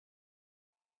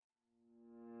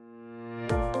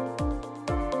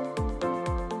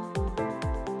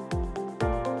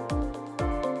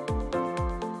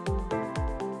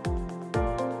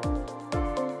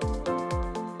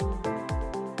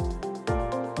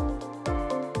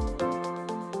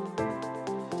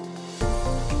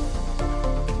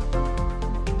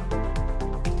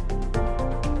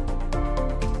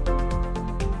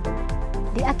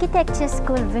Architecture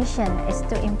School vision is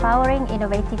to empowering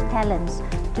innovative talents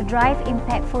to drive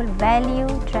impactful value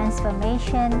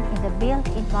transformation in the built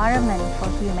environment for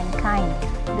humankind.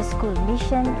 The school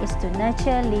mission is to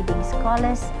nurture leading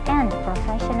scholars and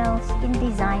professionals in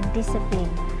design discipline,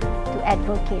 to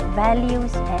advocate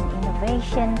values and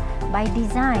innovation by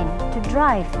design to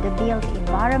drive the built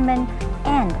environment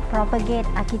and propagate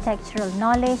architectural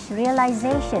knowledge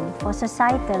realization for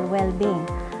societal well-being.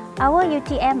 Our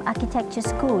UTM Architecture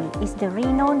School is the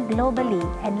renowned globally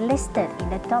and listed in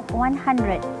the top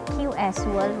 100 QS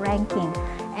World Ranking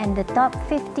and the top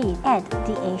 50 at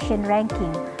the Asian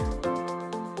Ranking.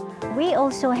 We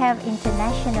also have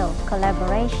international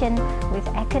collaboration with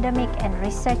academic and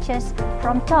researchers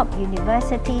from top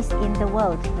universities in the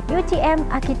world. UTM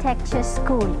Architecture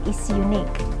School is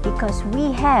unique because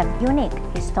we have unique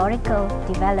historical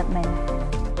development.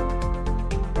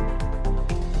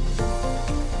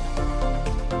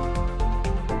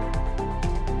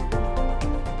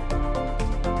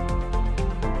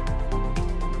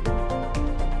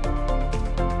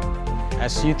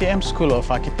 As UTM School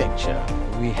of Architecture,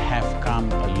 we have come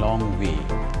a long way.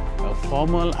 A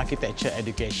formal architecture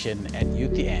education at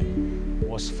UTM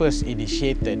was first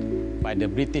initiated by the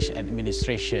British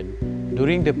administration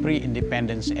during the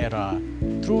pre-independence era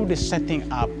through the setting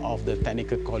up of the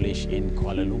Technical College in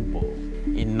Kuala Lumpur.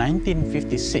 In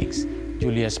 1956,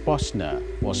 Julius Posner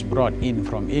was brought in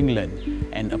from England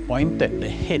and appointed the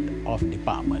head of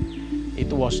department. It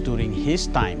was during his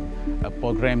time a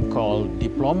program called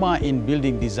Diploma in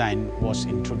Building Design was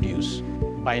introduced.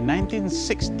 By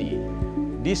 1960,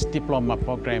 this diploma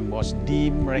program was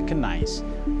deemed recognized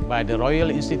by the Royal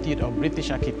Institute of British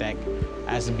Architects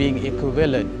as being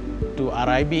equivalent to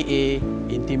RIBA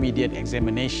Intermediate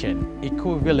Examination,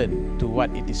 equivalent to what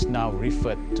it is now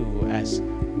referred to as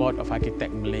Board of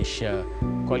Architects Malaysia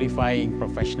Qualifying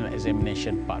Professional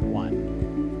Examination Part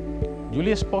 1.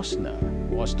 Julius Posner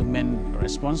was the man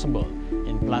responsible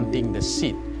in planting the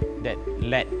seed that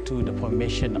led to the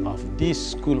formation of this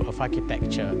School of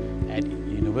Architecture at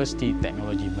Universiti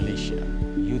Teknologi Malaysia.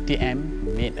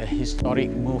 UTM made a historic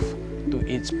move to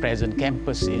its present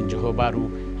campus in Johor Bahru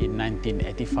in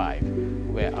 1985,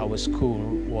 where our school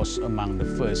was among the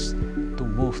first to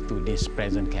move to this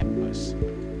present campus.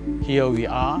 Here we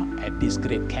are at this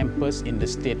great campus in the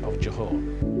state of Johor.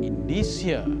 In this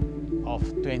year of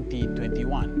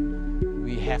 2021,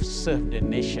 we have served the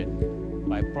nation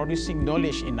by producing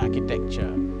knowledge in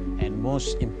architecture and,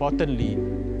 most importantly,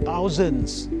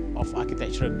 thousands of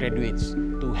architectural graduates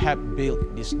to help build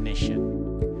this nation.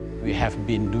 We have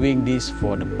been doing this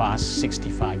for the past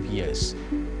 65 years.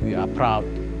 We are proud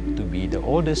to be the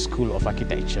oldest school of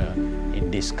architecture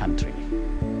in this country.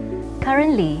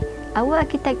 Currently, our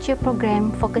architecture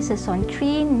program focuses on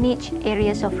three niche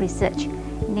areas of research,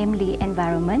 namely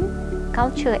environment,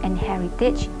 culture and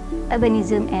heritage,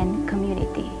 urbanism and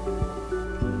community.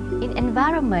 In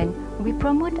environment, we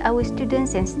promote our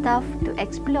students and staff to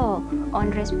explore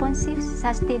on responsive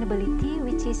sustainability,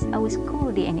 which is our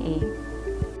school DNA.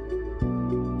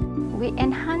 We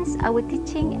enhance our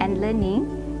teaching and learning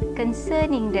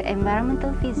concerning the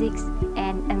environmental physics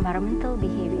and environmental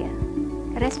behavior.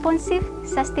 Responsive,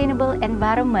 sustainable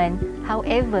environment,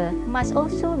 however, must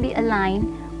also be aligned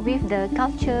with the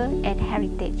culture and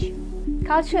heritage.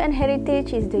 Culture and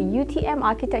Heritage is the UTM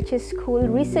Architecture School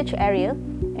research area,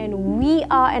 and we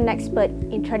are an expert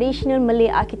in traditional Malay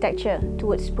architecture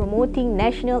towards promoting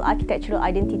national architectural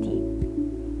identity.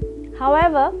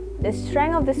 However, the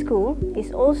strength of the school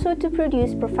is also to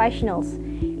produce professionals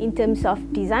in terms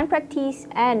of design practice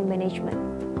and management.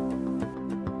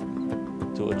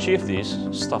 To achieve this,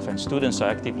 staff and students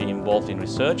are actively involved in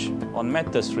research on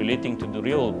matters relating to the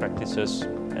real practices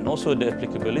and also the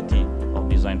applicability of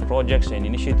design projects and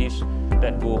initiatives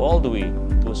that go all the way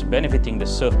towards benefiting the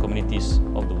served communities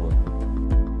of the world.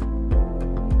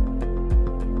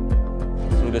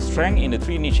 Through the strength in the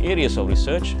three niche areas of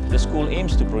research, the school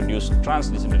aims to produce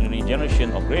transdisciplinary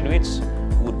generation of graduates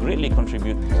who would greatly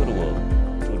contribute to the world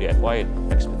through their acquired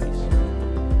expertise.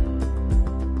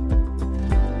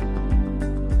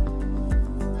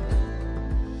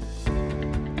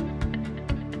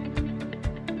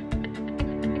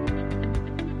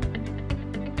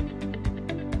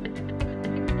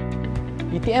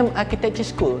 UTM Architecture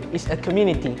School is a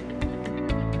community.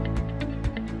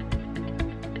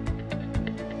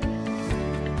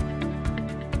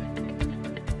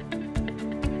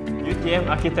 UTM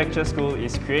Architecture School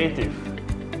is creative.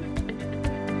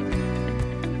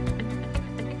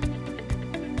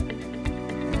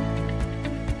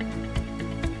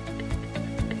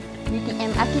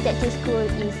 UTM Architecture School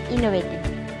is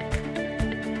innovative.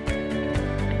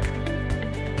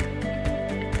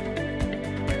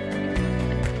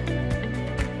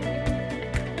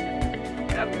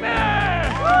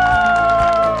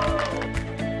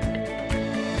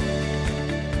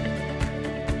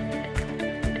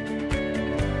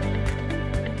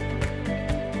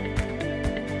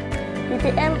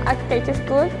 Architecture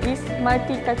School is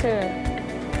multicultural.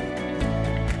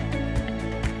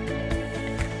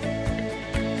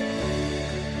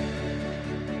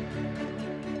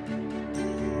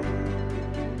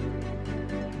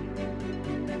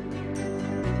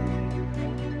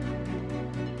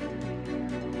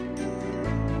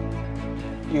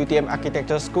 UTM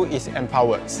Architecture School is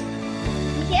empowered.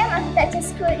 UTM Architecture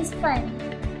School is fun.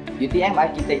 UTM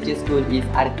Architecture School is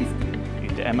artistic.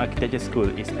 UTM Architecture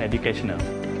School is educational.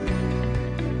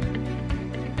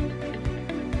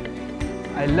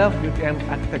 I love UTM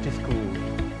Architecture School.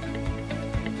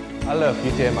 I love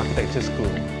UTM Architecture School.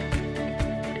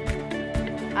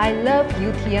 I love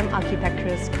UTM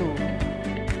Architecture School.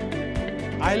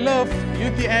 I love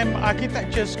UTM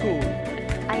Architecture School.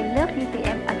 I love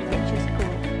UTM Architecture School.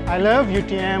 I love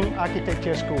UTM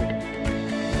Architecture School.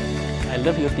 I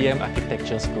love UTM Architecture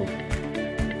School.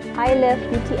 I love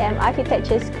UTM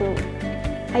Architecture School.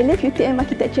 I love UTM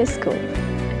Architecture School.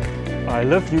 I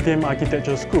love UTM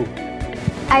Architecture School.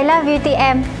 I love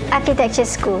UTM Architecture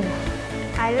School.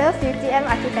 I love UTM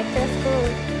Architecture School.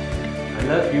 I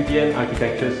love UTM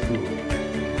Architecture School.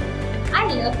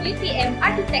 I love UTM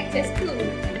Architecture School.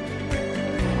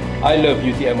 I love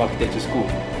UTM Architecture School.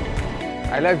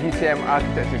 I love UTM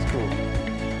Architecture School.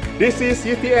 This is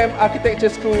UTM Architecture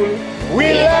School.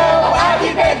 We love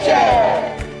architecture!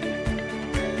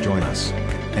 Join us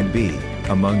and be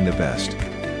among the best.